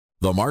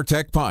The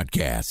MarTech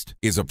Podcast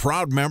is a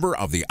proud member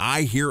of the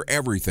I Hear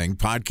Everything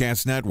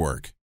Podcast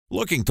Network.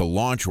 Looking to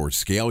launch or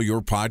scale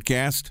your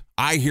podcast?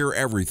 I Hear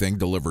Everything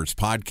delivers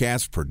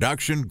podcast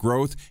production,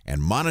 growth,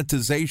 and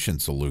monetization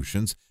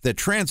solutions that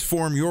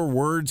transform your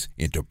words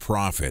into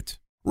profit.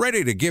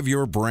 Ready to give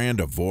your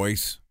brand a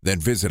voice? Then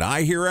visit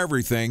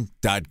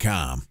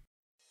iheareverything.com.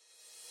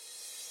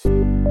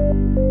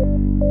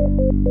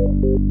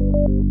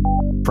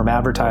 From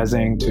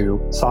advertising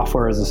to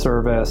software as a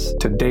service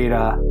to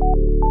data.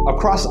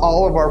 Across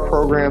all of our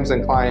programs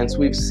and clients,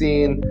 we've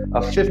seen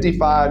a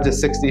 55 to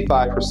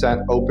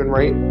 65% open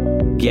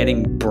rate.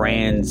 Getting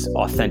brands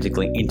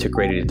authentically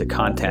integrated into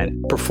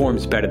content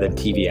performs better than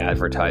TV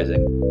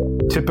advertising.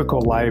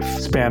 Typical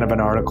lifespan of an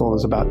article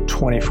is about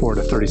 24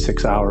 to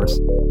 36 hours.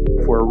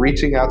 If we're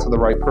reaching out to the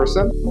right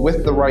person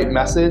with the right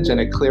message and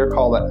a clear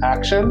call to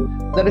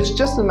action, then it's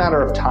just a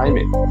matter of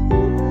timing.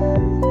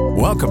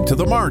 Welcome to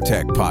the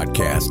MarTech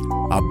Podcast,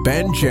 a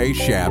Ben J.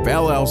 Schaap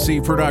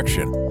LLC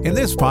production. In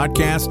this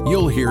podcast,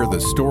 you'll hear the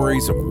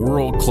stories of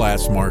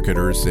world-class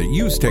marketers that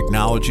use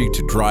technology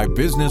to drive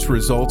business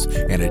results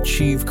and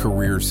achieve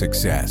career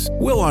success.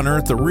 We'll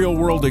unearth the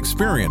real-world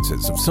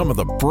experiences of some of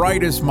the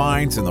brightest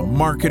minds in the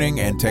marketing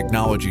and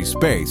technology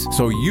space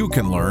so you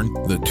can learn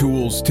the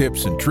tools,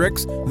 tips, and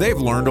tricks they've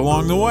learned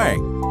along the way.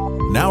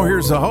 Now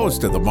here's the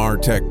host of the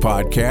MarTech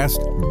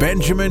Podcast,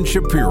 Benjamin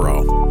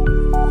Shapiro.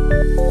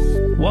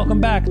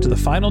 Welcome back to the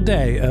final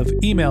day of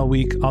Email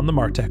Week on the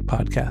MarTech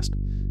Podcast.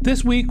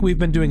 This week, we've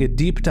been doing a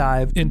deep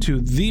dive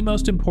into the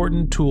most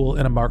important tool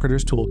in a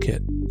marketer's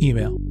toolkit,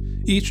 email.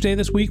 Each day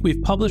this week,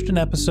 we've published an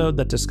episode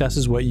that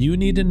discusses what you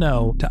need to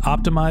know to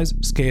optimize,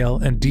 scale,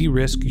 and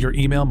de-risk your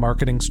email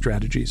marketing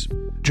strategies.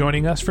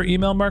 Joining us for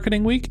Email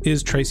Marketing Week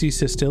is Tracy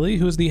Sestili,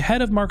 who is the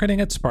head of marketing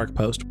at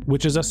SparkPost,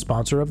 which is a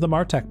sponsor of the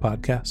MarTech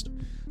Podcast.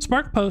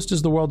 SparkPost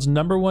is the world's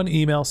 #1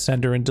 email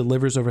sender and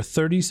delivers over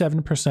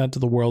 37%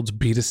 of the world's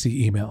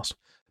B2C emails.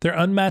 Their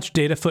unmatched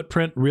data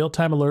footprint,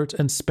 real-time alerts,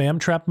 and spam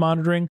trap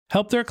monitoring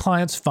help their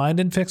clients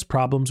find and fix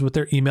problems with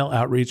their email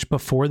outreach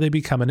before they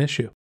become an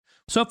issue.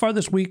 So far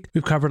this week,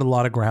 we've covered a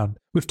lot of ground.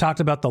 We've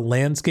talked about the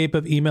landscape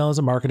of email as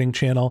a marketing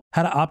channel,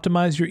 how to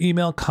optimize your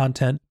email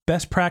content,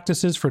 best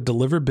practices for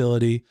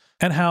deliverability,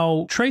 and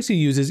how Tracy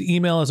uses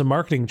email as a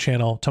marketing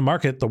channel to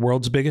market the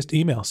world's biggest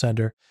email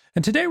sender.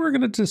 And today we're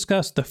going to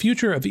discuss the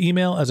future of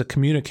email as a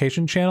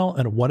communication channel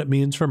and what it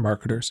means for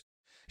marketers.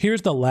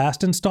 Here's the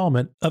last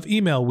installment of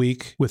Email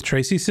Week with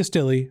Tracy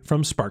Sestili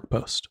from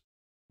SparkPost.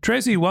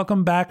 Tracy,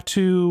 welcome back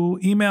to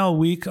Email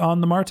Week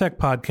on the MarTech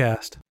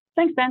Podcast.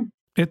 Thanks, Ben.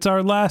 It's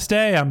our last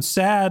day. I'm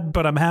sad,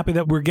 but I'm happy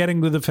that we're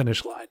getting to the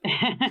finish line.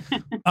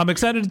 I'm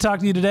excited to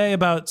talk to you today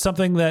about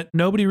something that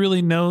nobody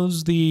really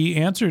knows the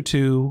answer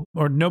to,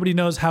 or nobody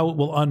knows how it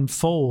will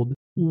unfold.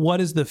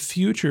 What is the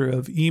future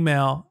of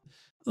email?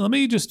 Let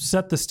me just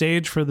set the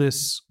stage for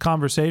this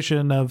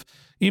conversation of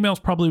email is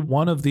probably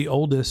one of the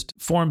oldest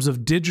forms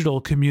of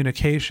digital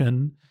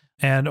communication.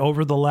 And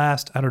over the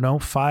last,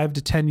 5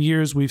 to 10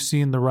 years, we've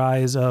seen the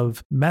rise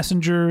of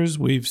messengers.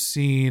 We've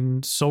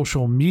seen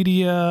social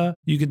media.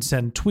 You can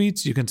send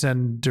tweets. You can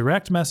send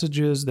direct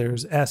messages.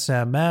 There's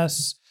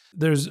SMS.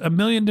 There's a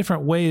million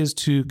different ways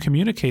to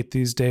communicate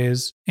these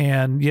days.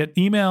 And yet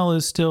email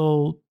is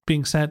still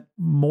being sent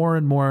more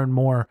and more and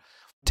more.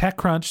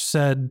 TechCrunch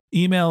said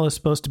email is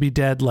supposed to be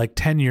dead like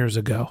 10 years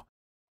ago.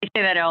 I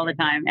say that all the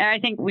time. And I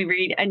think we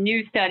read a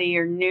new study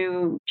or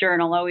new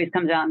journal always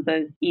comes out and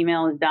says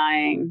email is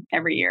dying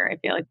every year. I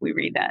feel like we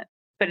read that.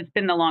 But it's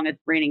been the longest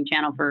reigning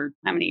channel for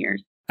how many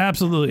years?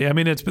 Absolutely. I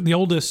mean, it's been the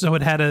oldest, so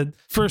it had a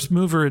first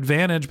mover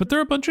advantage, but there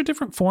are a bunch of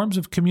different forms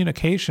of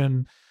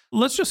communication.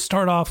 Let's just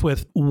start off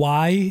with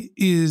why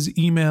is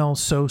email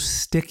so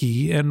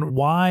sticky and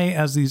why,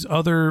 as these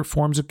other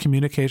forms of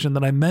communication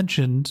that I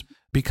mentioned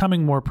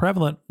becoming more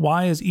prevalent,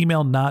 why is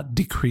email not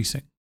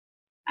decreasing?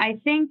 I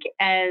think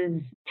as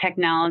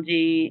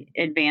technology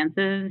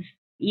advances,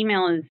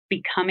 email is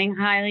becoming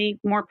highly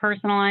more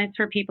personalized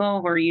for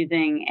people. We're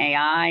using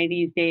AI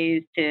these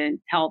days to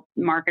help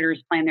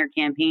marketers plan their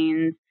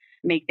campaigns,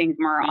 make things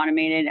more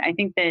automated. I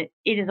think that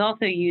it is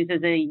also used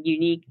as a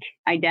unique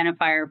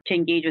identifier to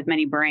engage with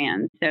many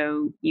brands.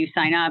 So you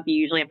sign up, you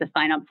usually have to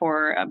sign up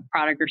for a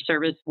product or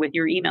service with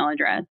your email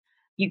address.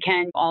 You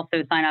can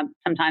also sign up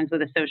sometimes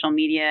with a social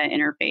media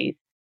interface,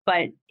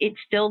 but it's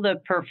still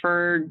the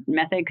preferred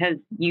method because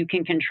you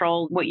can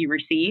control what you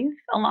receive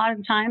a lot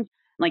of times.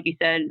 Like you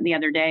said the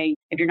other day,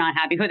 if you're not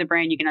happy with a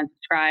brand, you can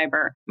unsubscribe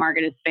or mark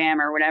it as spam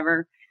or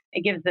whatever.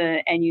 It gives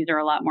the end user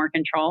a lot more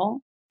control.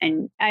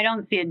 And I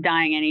don't see it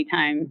dying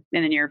anytime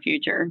in the near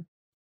future.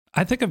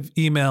 I think of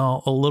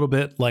email a little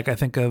bit like I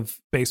think of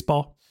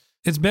baseball.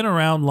 It's been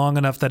around long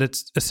enough that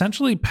it's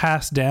essentially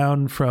passed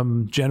down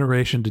from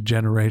generation to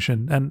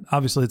generation. And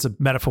obviously it's a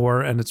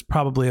metaphor and it's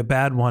probably a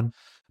bad one.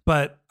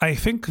 But I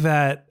think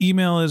that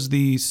email is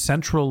the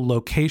central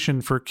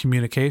location for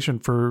communication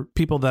for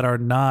people that are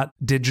not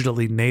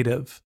digitally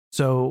native.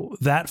 So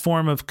that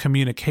form of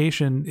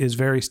communication is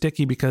very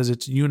sticky because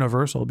it's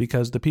universal,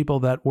 because the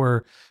people that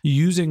were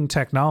using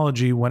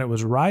technology when it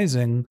was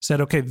rising said,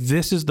 okay,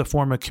 this is the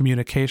form of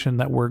communication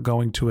that we're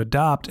going to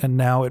adopt. And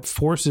now it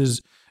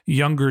forces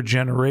younger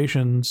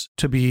generations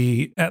to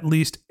be at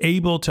least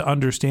able to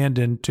understand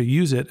and to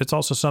use it. It's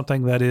also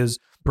something that is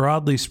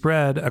broadly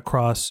spread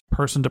across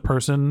person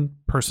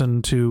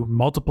to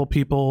multiple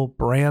people,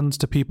 brands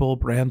to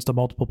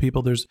multiple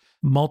people. There's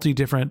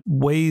different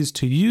ways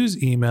to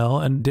use email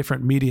and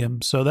different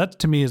mediums. So that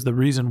to me is the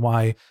reason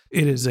why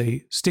it is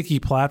a sticky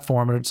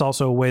platform. And it's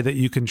also a way that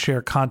you can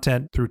share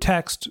content through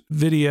text,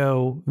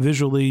 video,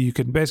 visually. You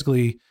can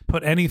basically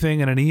put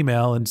anything in an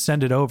email and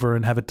send it over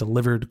and have it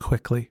delivered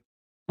quickly.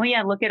 Well,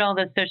 yeah, look at all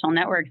the social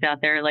networks out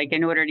there. Like,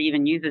 in order to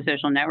even use a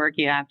social network,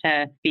 you have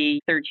to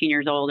be 13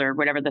 years old or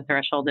whatever the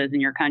threshold is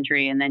in your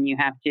country. And then you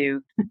have to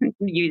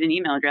use an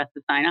email address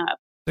to sign up.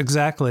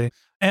 Exactly.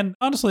 And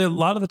honestly, a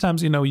lot of the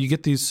times, you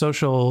get these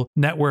social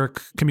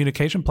network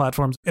communication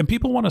platforms and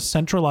people want to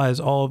centralize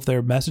all of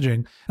their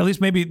messaging. At least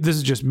maybe this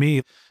is just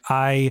me.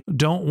 I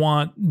don't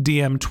want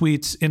DM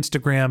tweets,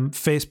 Instagram,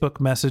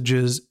 Facebook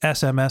messages,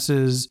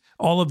 SMSs,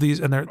 all of these,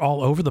 and they're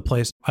all over the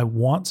place. I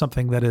want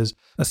something that is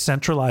a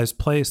centralized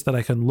place that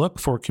I can look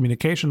for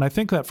communication. I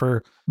think that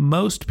for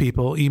most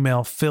people,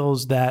 email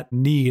fills that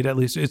need. At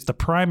least it's the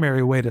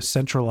primary way to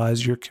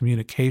centralize your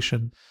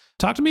communication.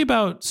 Talk to me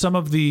about some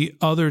of the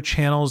other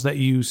channels that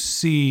you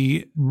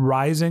see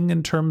rising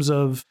in terms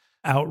of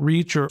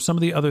outreach, or some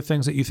of the other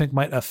things that you think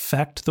might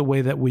affect the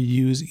way that we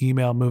use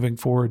email moving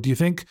forward. Do you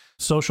think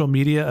social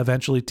media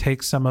eventually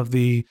takes some of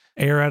the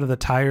air out of the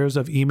tires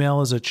of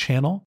email as a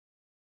channel?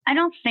 I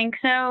don't think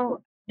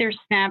so. There's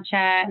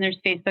Snapchat and there's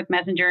Facebook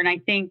Messenger. And I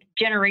think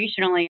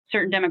generationally,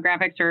 certain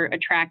demographics are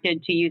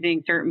attracted to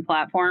using certain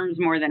platforms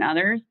more than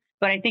others.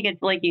 But I think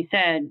it's like you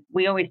said,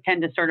 we always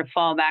tend to sort of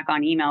fall back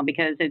on email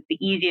because it's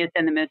the easiest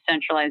and the most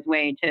centralized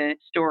way to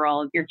store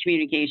all of your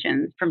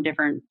communications from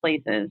different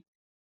places.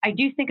 I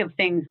do think of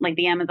things like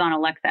the Amazon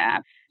Alexa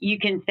app. You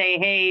can say,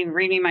 hey,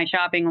 read me my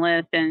shopping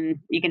list, and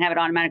you can have it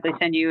automatically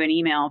send you an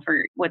email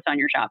for what's on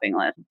your shopping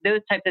list.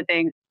 Those types of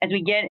things. As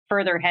we get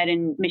further ahead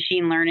in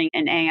machine learning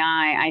and AI,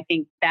 I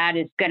think that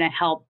is going to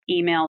help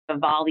email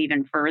evolve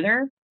even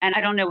further. And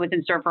I don't know what's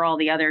in store for all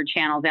the other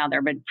channels out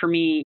there, but for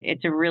me,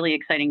 it's a really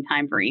exciting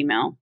time for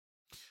email.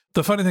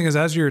 The funny thing is,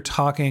 as you're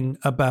talking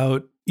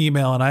about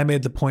email, and I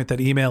made the point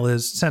that email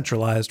is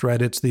centralized,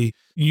 right? It's the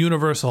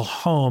universal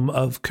home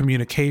of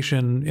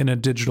communication in a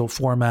digital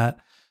format.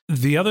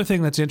 The other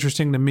thing that's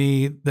interesting to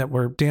me that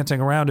we're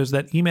dancing around is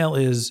that email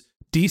is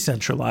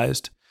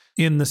decentralized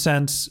in the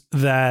sense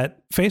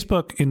that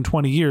Facebook in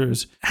 20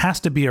 years has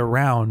to be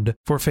around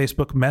for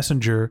Facebook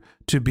Messenger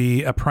to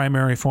be a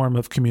primary form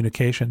of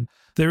communication.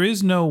 There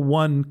is no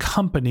one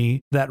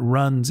company that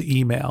runs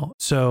email.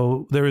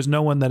 So there is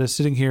no one that is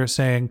sitting here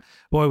saying,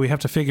 boy, we have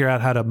to figure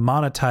out how to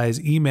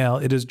monetize email.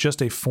 It is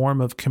just a form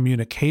of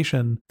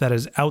communication that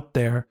is out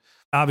there.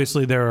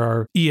 Obviously, there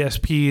are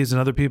ESPs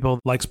and other people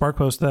like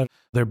SparkPost that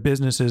their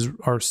businesses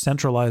are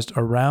centralized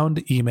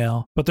around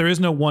email, but there is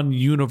no one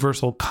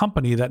universal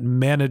company that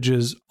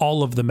manages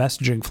all of the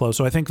messaging flow.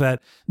 So I think that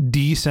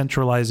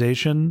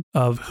decentralization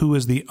of who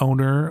is the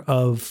owner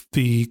of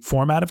the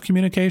format of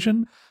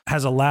communication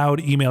has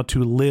allowed email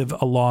to live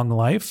a long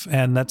life.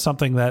 And that's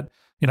something that,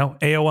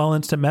 AOL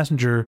Instant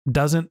Messenger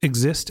doesn't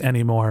exist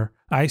anymore.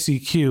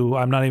 ICQ,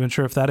 I'm not even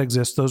sure if that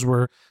exists. Those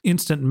were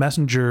instant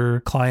messenger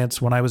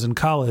clients when I was in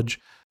college.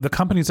 The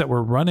companies that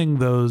were running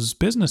those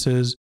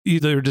businesses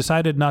either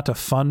decided not to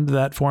fund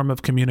that form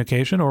of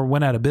communication or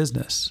went out of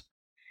business.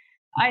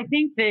 I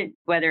think that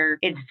whether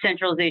it's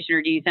centralization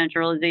or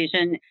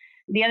decentralization,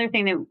 the other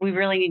thing that we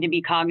really need to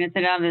be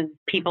cognizant of is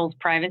people's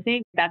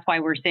privacy. That's why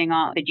we're seeing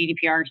all the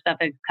GDPR stuff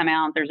that's come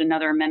out. There's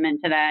another amendment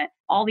to that.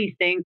 All these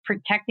things,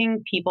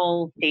 protecting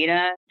people's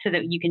data so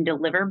that you can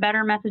deliver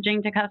better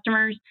messaging to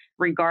customers,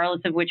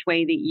 regardless of which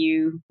way that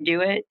you do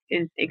it,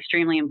 is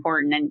extremely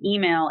important. And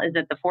email is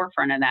at the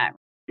forefront of that.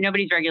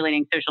 Nobody's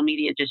regulating social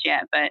media just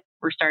yet, but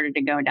we're starting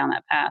to go down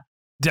that path.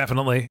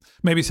 Definitely.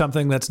 Maybe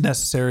something that's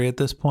necessary at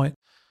this point.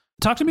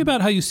 Talk to me about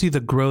how you see the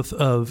growth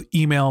of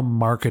email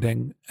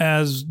marketing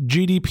as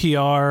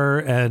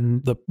GDPR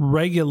and the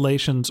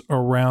regulations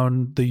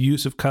around the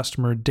use of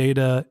customer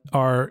data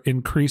are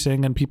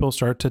increasing and people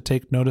start to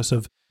take notice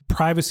of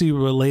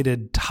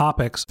privacy-related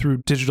topics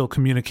through digital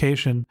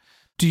communication.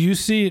 Do you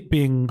see it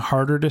being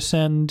harder to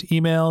send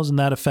emails and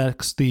that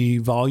affects the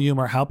volume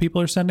or how people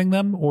are sending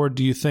them? Or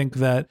do you think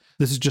that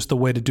this is just the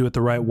way to do it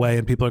the right way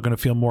and people are going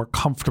to feel more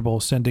comfortable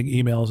sending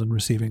emails and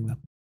receiving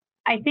them?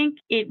 I think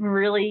it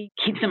really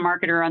keeps a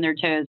marketer on their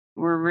toes.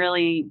 We're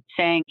really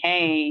saying,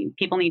 hey,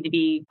 people need to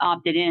be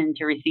opted in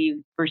to receive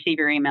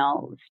your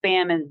email.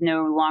 Spam is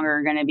no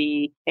longer going to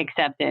be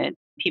accepted.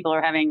 People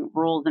are having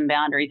rules and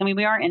boundaries. I mean,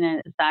 we are in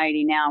a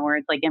society now where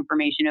it's like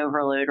information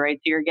overload, right?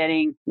 So you're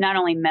getting not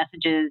only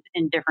messages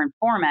in different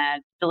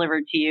formats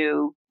delivered to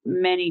you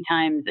many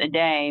times a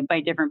day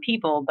by different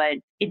people, but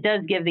it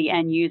does give the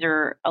end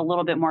user a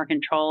little bit more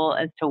control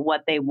as to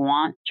what they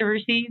want to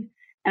receive.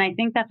 And I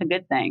think that's a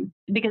good thing,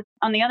 because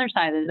on the other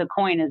side of the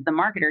coin is the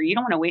marketer. You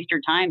don't want to waste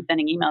your time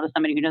sending email to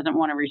somebody who doesn't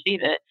want to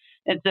receive it.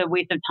 It's a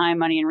waste of time,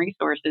 money, and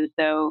resources.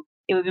 So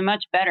it would be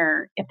much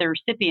better if the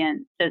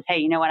recipient says, hey,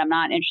 you know what, I'm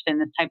not interested in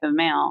this type of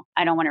mail.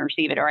 I don't want to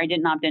receive it, or I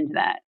didn't opt into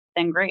that.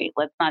 Then great,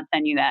 let's not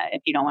send you that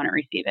if you don't want to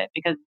receive it,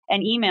 because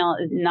an email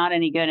is not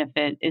any good if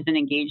it isn't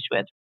engaged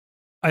with.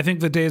 I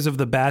think the days of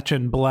the batch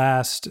and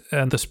blast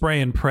and the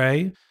spray and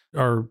pray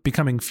are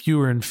becoming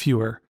fewer and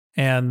fewer.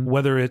 And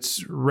whether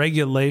it's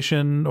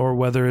regulation or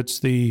whether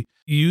it's the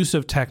use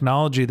of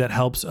technology that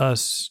helps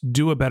us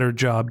do a better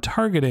job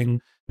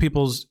targeting,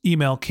 people's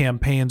email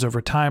campaigns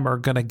over time are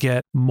going to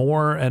get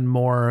more and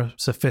more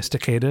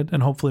sophisticated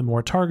and hopefully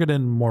more targeted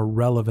and more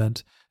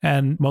relevant.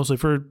 And mostly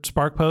for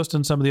SparkPost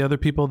and some of the other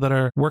people that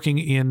are working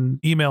in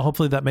email,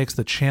 hopefully that makes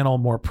the channel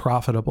more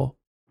profitable.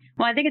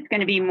 Well, I think it's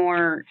going to be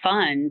more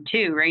fun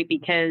too, right?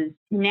 Because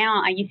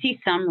now you see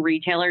some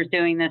retailers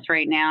doing this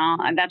right now.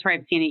 And that's where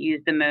I've seen it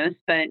used the most.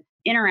 But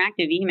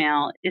interactive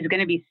email is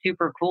going to be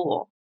super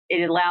cool.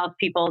 It allows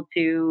people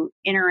to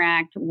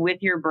interact with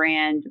your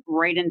brand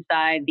right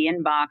inside the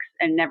inbox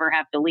and never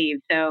have to leave.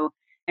 So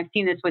I've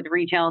seen this with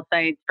retail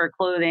sites for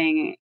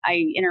clothing.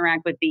 I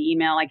interact with the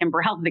email. I can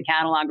browse the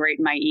catalog right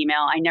in my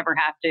email. I never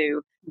have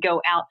to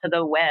go out to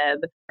the web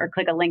or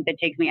click a link that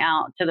takes me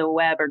out to the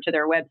web or to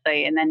their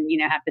website and then,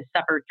 have to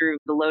suffer through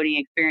the loading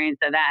experience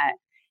of that.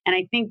 And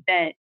I think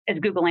that as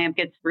Google AMP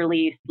gets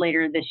released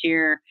later this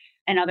year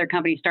and other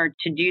companies start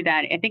to do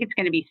that, I think it's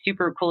going to be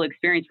super cool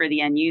experience for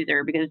the end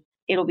user, because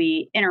it'll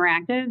be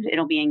interactive,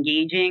 it'll be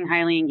engaging,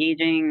 highly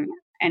engaging.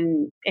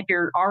 And if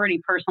you're already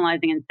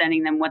personalizing and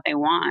sending them what they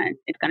want,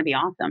 it's going to be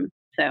awesome.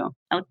 So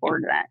I look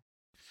forward to that.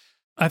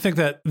 I think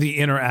that the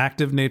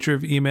interactive nature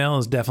of email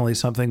is definitely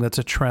something that's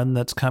a trend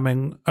that's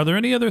coming. Are there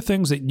any other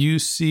things that you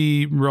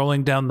see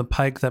rolling down the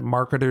pike that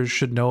marketers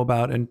should know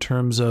about in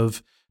terms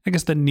of, I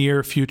guess, the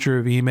near future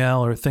of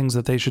email, or things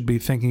that they should be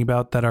thinking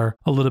about that are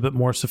a little bit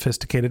more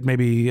sophisticated,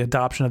 maybe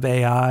adoption of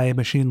AI,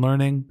 machine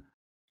learning?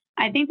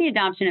 I think the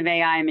adoption of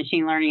AI and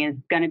machine learning is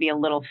going to be a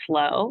little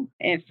slow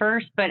at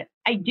first, but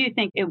I do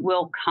think it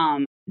will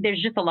come.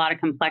 There's just a lot of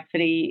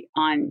complexity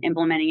on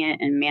implementing it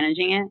and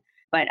managing it,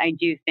 but I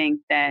do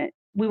think that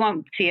we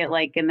won't see it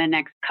like in the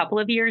next couple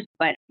of years,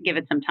 but give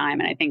it some time,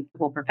 and I think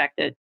we'll perfect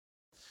it.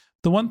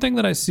 The one thing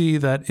that I see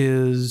that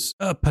is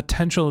a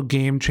potential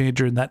game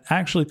changer and that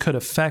actually could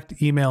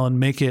affect email and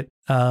make it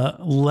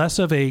less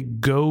of a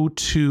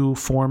go-to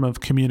form of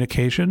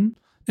communication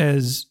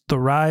is the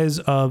rise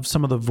of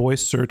some of the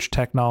voice search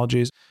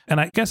technologies. And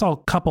I guess I'll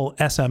couple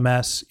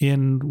SMS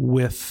in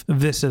with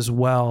this as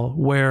well,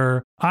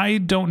 where I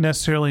don't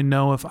necessarily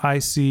know if I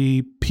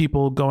see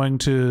people going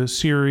to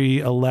Siri,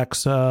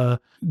 Alexa,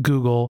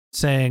 Google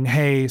saying,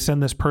 hey,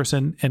 send this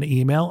person an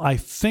email. I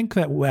think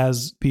that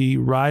as the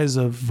rise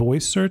of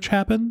voice search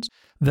happens,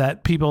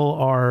 that people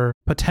are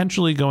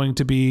potentially going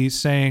to be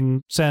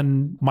saying,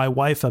 send my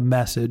wife a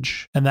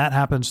message, and that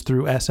happens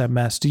through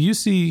SMS. Do you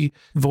see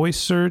voice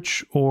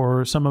search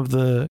or some of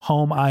the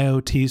home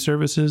IoT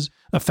services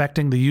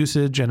affecting the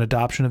usage and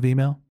adoption of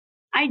email?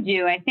 I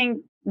do. I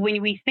think when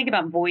we think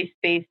about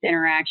voice-based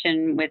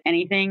interaction with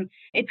anything,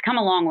 it's come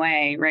a long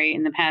way, right?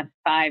 In the past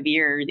 5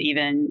 years,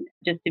 even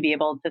just to be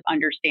able to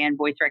understand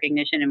voice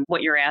recognition and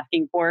what you're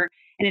asking for.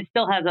 And it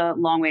still has a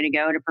long way to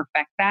go to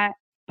perfect that.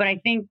 But I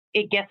think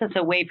it gets us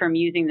away from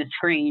using the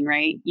screen,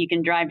 right? You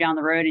can drive down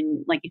the road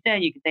and, like you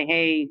said, you can say,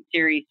 hey,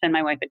 Siri, send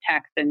my wife a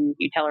text, and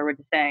you tell her what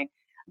to say.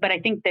 But I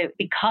think that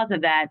because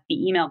of that, the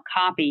email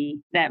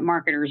copy that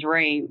marketers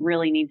write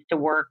really needs to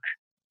work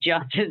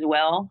just as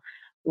well,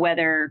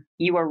 whether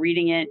you are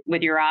reading it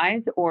with your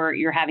eyes or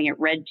you're having it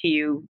read to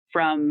you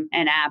from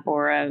an app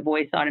or a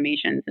voice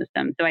automation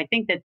system. So I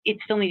think that it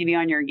still needs to be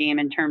on your game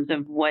in terms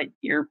of what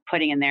you're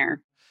putting in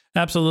there.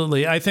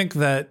 Absolutely. I think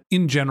that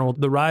in general,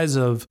 the rise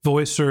of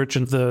voice search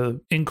and the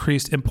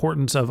increased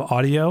importance of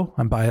audio,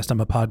 I'm biased, I'm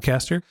a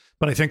podcaster,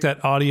 but I think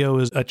that audio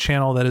is a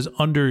channel that is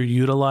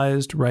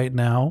underutilized right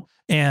now.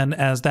 And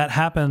as that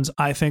happens,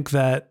 I think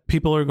that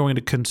people are going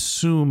to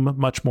consume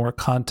much more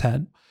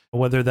content,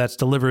 whether that's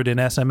delivered in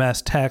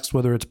SMS, text,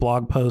 whether it's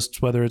blog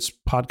posts, whether it's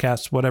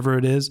podcasts, whatever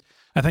it is.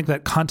 I think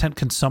that content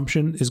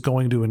consumption is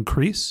going to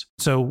increase.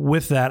 So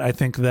with that, I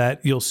think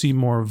that you'll see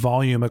more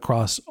volume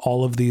across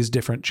all of these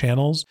different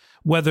channels,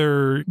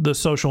 whether the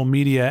social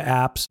media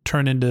apps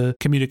turn into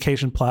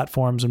communication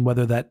platforms and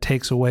whether that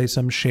takes away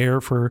some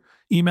share for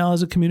email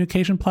as a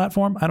communication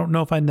platform. I don't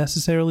know if I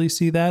necessarily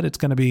see that. It's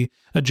going to be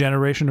a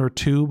generation or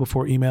two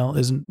before email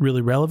isn't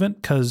really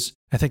relevant, because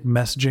I think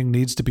messaging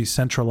needs to be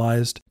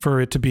centralized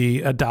for it to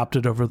be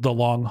adopted over the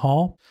long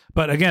haul.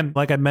 But again,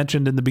 like I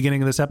mentioned in the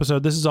beginning of this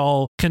episode, this is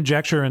all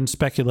conjecture and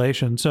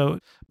speculation. So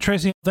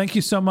Tracy, thank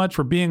you so much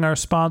for being our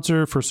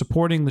sponsor, for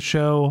supporting the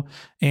show,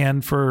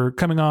 and for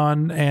coming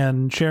on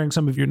and sharing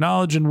some of your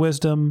knowledge and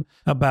wisdom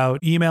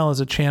about email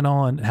as a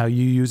channel and how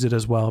you use it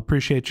as well.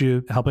 Appreciate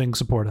you helping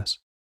support us.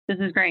 This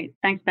is great.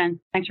 Thanks, Ben.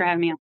 Thanks for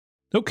having me on.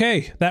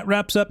 Okay, that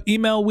wraps up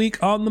Email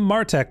Week on the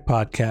MarTech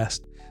podcast.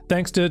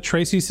 Thanks to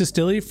Tracy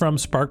Sestili from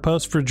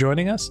SparkPost for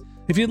joining us.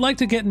 If you'd like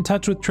to get in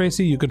touch with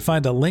Tracy, you can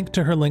find a link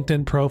to her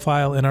LinkedIn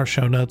profile in our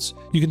show notes.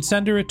 You can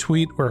send her a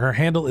tweet where her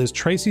handle is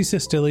Tracy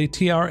Sestili,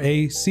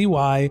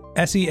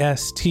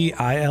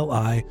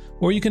 TracySestili,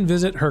 or you can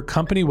visit her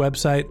company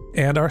website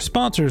and our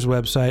sponsor's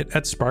website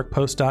at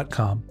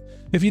sparkpost.com.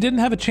 If you didn't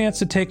have a chance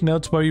to take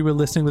notes while you were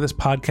listening to this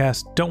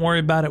podcast, don't worry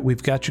about it.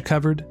 We've got you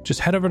covered. Just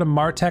head over to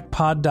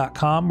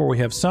martechpod.com where we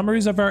have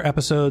summaries of our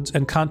episodes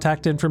and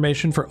contact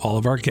information for all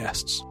of our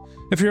guests.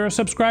 If you're a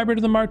subscriber to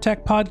the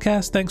Martech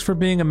podcast, thanks for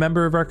being a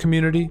member of our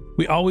community.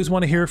 We always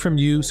want to hear from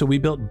you, so we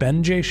built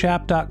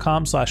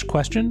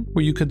benjshap.com/question,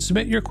 where you could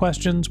submit your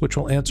questions, which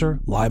we'll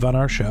answer live on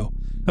our show.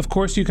 Of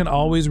course, you can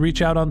always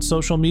reach out on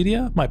social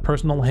media. My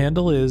personal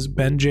handle is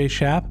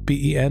benjshap,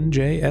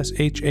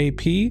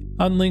 BenJSHAP,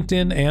 on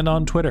LinkedIn and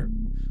on Twitter.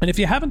 And if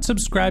you haven't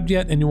subscribed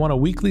yet and you want a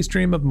weekly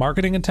stream of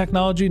marketing and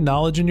technology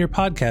knowledge in your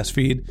podcast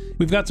feed,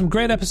 we've got some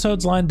great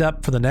episodes lined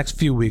up for the next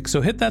few weeks. So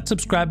hit that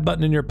subscribe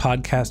button in your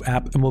podcast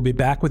app and we'll be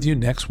back with you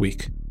next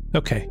week.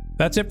 Okay,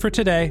 that's it for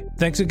today.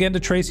 Thanks again to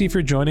Tracy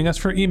for joining us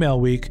for Email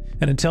Week.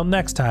 And until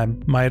next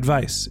time, my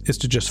advice is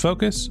to just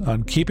focus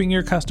on keeping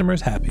your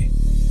customers happy.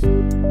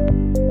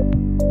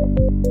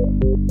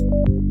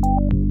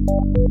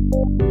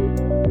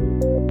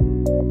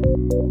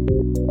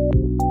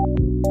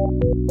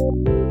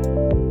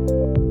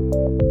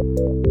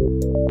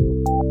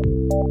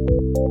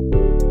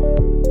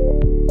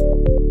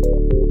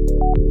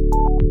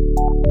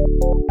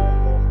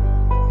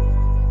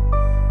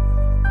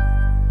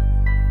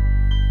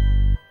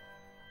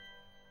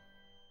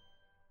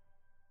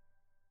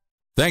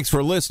 Thanks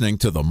for listening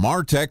to the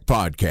Martech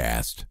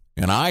Podcast,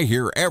 an I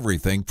Hear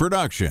Everything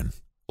production.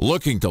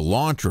 Looking to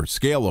launch or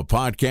scale a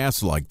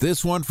podcast like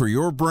this one for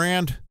your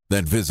brand?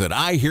 Then visit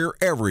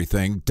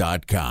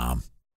iheareverything.com.